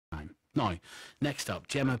Now, next up,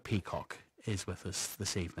 Jemma Peacock is with us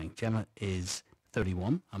this evening. Jemma is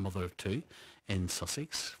 31, a mother of two in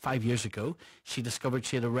Sussex. 5 years ago, she discovered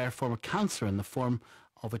she had a rare form of cancer in the form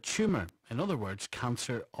of a tumour. In other words,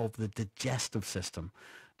 cancer of the digestive system.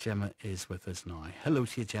 Jemma is with us now. Hello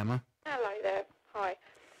to you, Jemma. Hello there. Hi.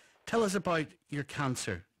 Tell us about your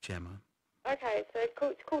cancer, Jemma. Okay, so it's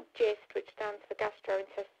called GIST, which stands for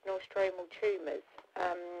gastrointestinal stromal tumours.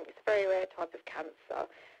 It's a very rare type of cancer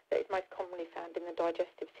that is most commonly found in the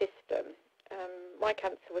digestive system. My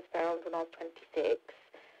cancer was found when I was 26.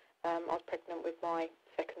 I was pregnant with my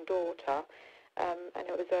second daughter, and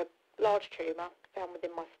it was a large tumour found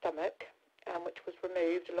within my stomach, which was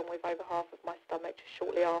removed along with over half of my stomach just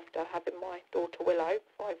shortly after having my daughter Willow,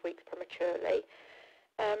 5 weeks prematurely.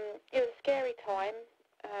 It was a scary time,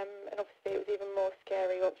 and obviously it was even more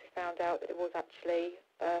scary once we found out that it was actually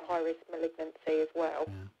a high-risk malignancy as well.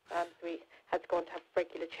 Yeah. So we had to go on to have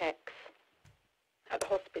regular checks at the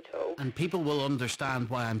hospital. And people will understand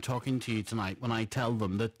why I'm talking to you tonight when I tell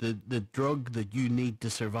them that the drug that you need to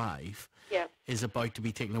survive is about to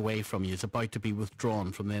be taken away from you, is about to be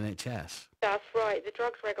withdrawn from the NHS. That's right. The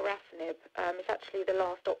drug's regorafenib. It's actually the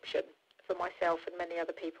last option for myself and many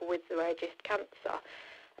other people with the rare GIST cancer.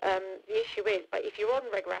 The issue is, but if you're on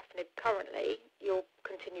regorafenib currently, you'll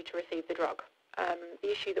continue to receive the drug.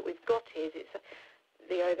 The issue that we've got is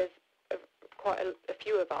there's quite a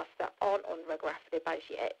few of us that aren't on regorafenib as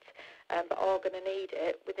yet, but are going to need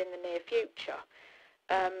it within the near future.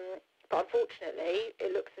 But unfortunately,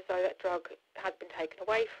 it looks as though that drug has been taken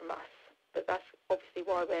away from us. But that's obviously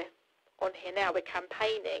why we're on here now. We're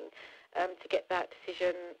campaigning to get that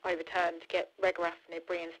decision overturned, to get regorafenib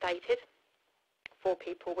reinstated for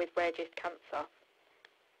people with rare GIST cancer.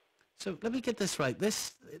 So let me get this right.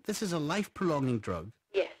 This is a life-prolonging drug.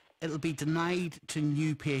 Yes. It'll be denied to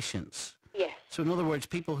new patients. Yes. So in other words,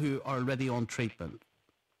 people who are already on treatment,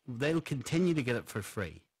 they'll continue to get it for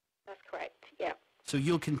free. That's correct, yeah. So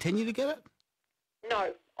you'll continue to get it?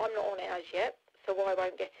 No, I'm not on it as yet, so I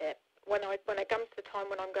won't get it. When it comes to the time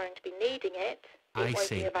when I'm going to be needing it, it won't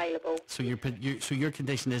be available. So your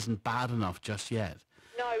condition isn't bad enough just yet?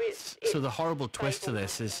 No, it's so the horrible twist to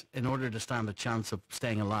this is, in order to stand a chance of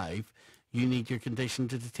staying alive, you need your condition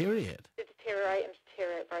to deteriorate. To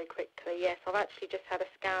deteriorate very quickly, yes. I've actually just had a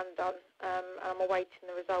scan done, and I'm awaiting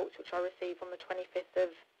the results, which I receive on the 25th of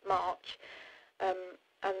March. And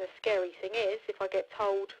the scary thing is, if I get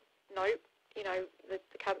told, no, the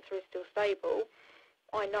cancer is still stable,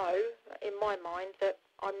 I know, in my mind, that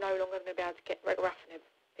I'm no longer going to be able to get regorafenib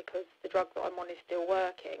because the drug that I'm on is still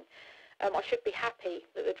working. I should be happy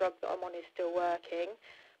that the drug that I'm on is still working,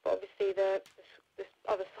 but obviously the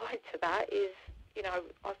other side to that is,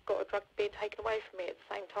 I've got a drug being taken away from me at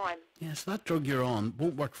the same time. Yes, that drug you're on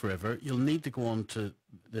won't work forever. You'll need to go on to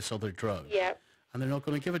this other drug. Yeah. And they're not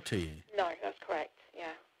going to give it to you. No, that's correct,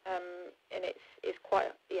 yeah. And it's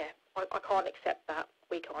quite, I can't accept that.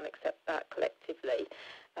 We can't accept that collectively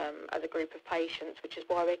as a group of patients, which is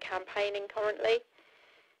why we're campaigning currently.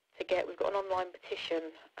 We've got an online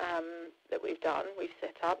petition that we've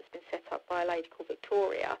set up. It's been set up by a lady called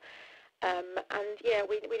Victoria.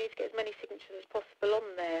 We need to get as many signatures as possible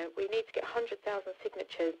on there. We need to get 100,000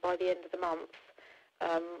 signatures by the end of the month,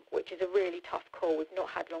 which is a really tough call. We've not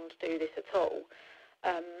had long to do this at all,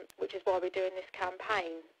 which is why we're doing this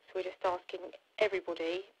campaign. So we're just asking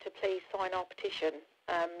everybody to please sign our petition.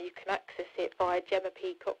 You can access it via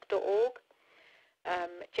jemmapeacock.org.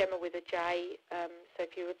 Jemma with a J, so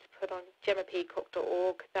if you were to put on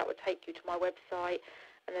jemmapeacock.org, that would take you to my website,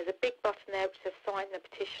 and there's a big button there which says sign the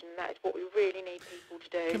petition. That is what we really need people to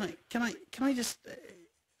do. Can I just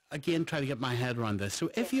again try to get my head around this?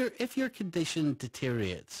 So if your condition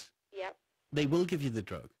deteriorates, they will give you the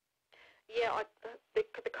drug. Yeah,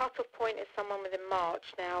 the cut-off point is someone within March.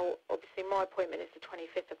 Now, obviously, my appointment is the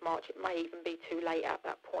 25th of March. It may even be too late at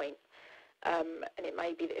that point. And it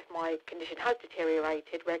may be that if my condition has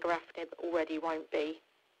deteriorated, regorafenib already won't be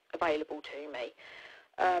available to me.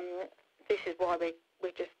 This is why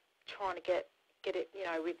we're just trying to get it,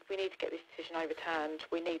 we need to get this decision overturned.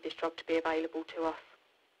 We need this drug to be available to us.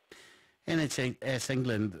 NHS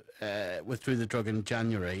England withdrew the drug in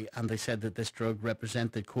January, and they said that this drug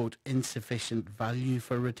represented, quote, insufficient value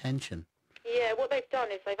for retention. Yeah, what they've done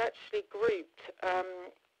is they've actually grouped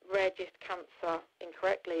rare GIST cancer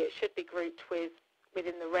incorrectly. It should be grouped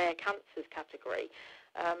within the rare cancers category.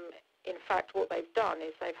 In fact, what they've done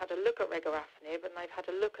is they've had a look at regorafenib, and they've had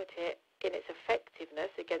a look at it in its effectiveness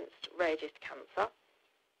against rare GIST cancer.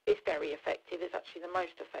 It's very effective. It's actually the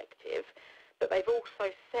most effective. But they've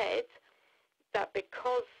also said that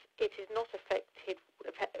because it is not affected,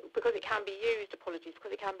 because it can be used,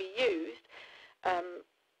 because it can be used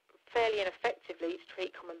fairly ineffectively to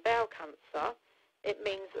treat common bowel cancer, it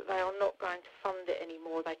means that they are not going to fund it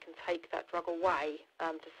anymore. They can take that drug away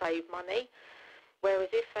to save money. Whereas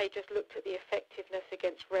if they just looked at the effectiveness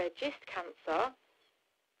against rare gist cancer,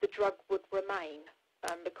 the drug would remain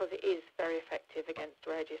because it is very effective against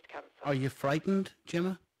rare gist cancer. Are you frightened,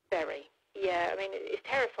 Jemma? Very. Yeah, I mean, it's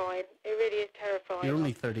terrifying. It really is terrifying. You're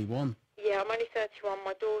only 31. Yeah, I'm only 31.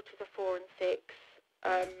 My daughters are 4 and 6.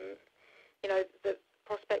 You know, the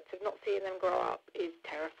prospect of not seeing them grow up is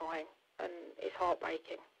terrifying, and it's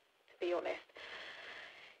heartbreaking, to be honest.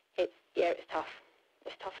 It's tough.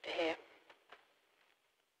 It's tough to hear.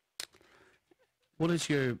 What is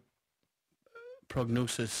your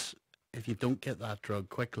prognosis if you don't get that drug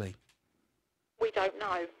quickly? We don't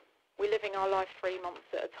know. We're living our life 3 months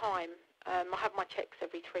at a time. I have my checks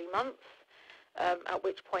every 3 months, at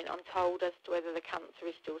which point I'm told as to whether the cancer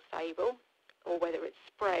is still stable or whether it's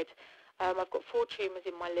spread. I've got 4 tumours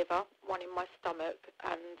in my liver, 1 in my stomach,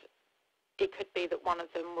 and it could be that one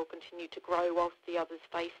of them will continue to grow whilst the others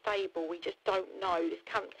stay stable. We just don't know. This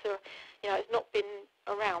cancer, you know, it's not been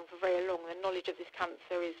around for very long. The knowledge of this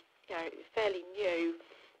cancer is, you know, fairly new,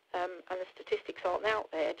 and the statistics aren't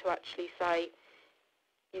out there to actually say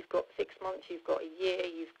you've got 6 months, you've got a year,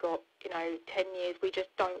 you've got, you know, 10 years. We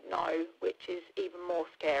just don't know, which is even more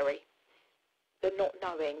scary than not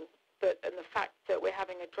knowing. And the fact that we're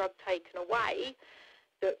having a drug taken away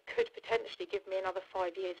that could potentially give me another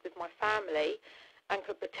 5 years with my family and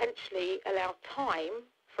could potentially allow time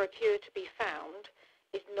for a cure to be found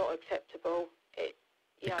is not acceptable. It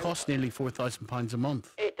costs nearly £4,000 a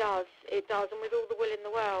month. It does, and with all the will in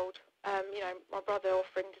the world, you know, my brother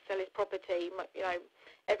offering to sell his property, you know,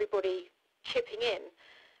 everybody chipping in,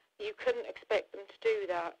 you couldn't expect them to do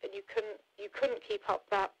that, and you couldn't keep up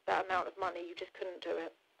that amount of money. You just couldn't do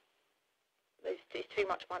it. It's too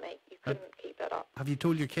much money. You couldn't keep that up. Have you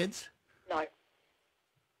told your kids? No.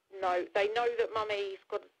 No. They know that Mummy's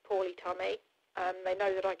got a poorly tummy. They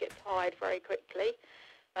know that I get tired very quickly,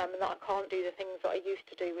 and that I can't do the things that I used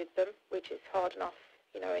to do with them, which is hard enough,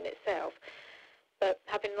 you know, in itself. But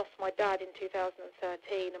having lost my dad in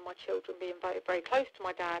 2013 and my children being very, very close to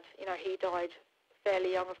my dad, you know, he died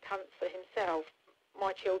fairly young of cancer himself.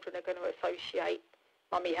 My children are going to associate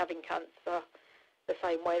Mummy having cancer the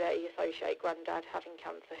same way they associate Grandad having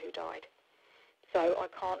cancer who died. So I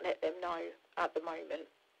can't let them know at the moment.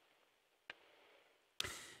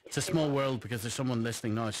 It's a small world because there's someone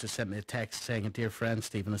listening now who's just sent me a text saying a dear friend,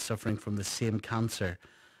 Stephen, is suffering from the same cancer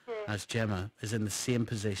as Jemma, is in the same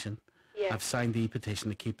position. Yeah. I've signed the e-petition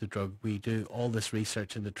to keep the drug. We do all this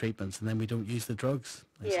research into treatments and then we don't use the drugs.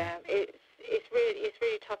 Yeah, it's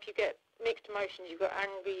really tough. You get mixed emotions. You've got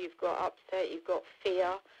anger, you've got upset, you've got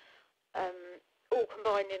fear, all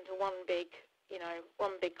combined into one big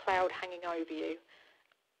cloud hanging over you.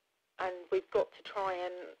 And we've got to try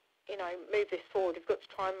and, you know, move this forward. We've got to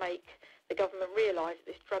try and make the government realise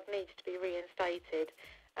that this drug needs to be reinstated.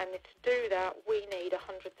 And to do that, we need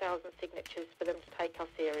 100,000 signatures for them to take us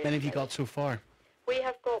seriously. Then have you got so far? We've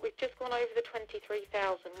just gone over the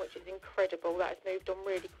 23,000, which is incredible. That has moved on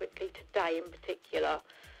really quickly today in particular.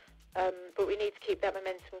 But we need to keep that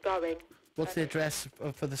momentum going. What's the address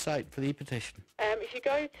for the site, for the e-petition? If you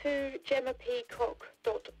go to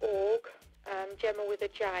jemmapeacock.org, Jemma with a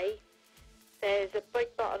J, there's a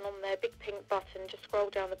big button on there, big pink button. Just scroll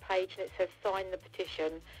down the page and it says sign the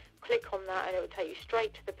petition. Click on that and it will take you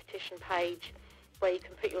straight to the petition page where you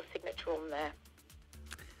can put your signature on there.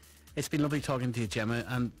 It's been lovely talking to you, Jemma,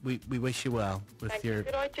 and we wish you well with Thank your... you.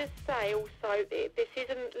 Could I just say also, this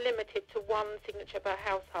isn't limited to one signature per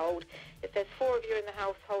household. If there's 4 of you in the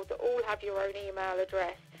household that all have your own email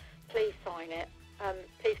address, please sign it.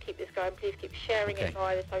 Please keep this going. Please keep sharing it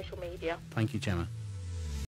via the social media. Thank you, Jemma.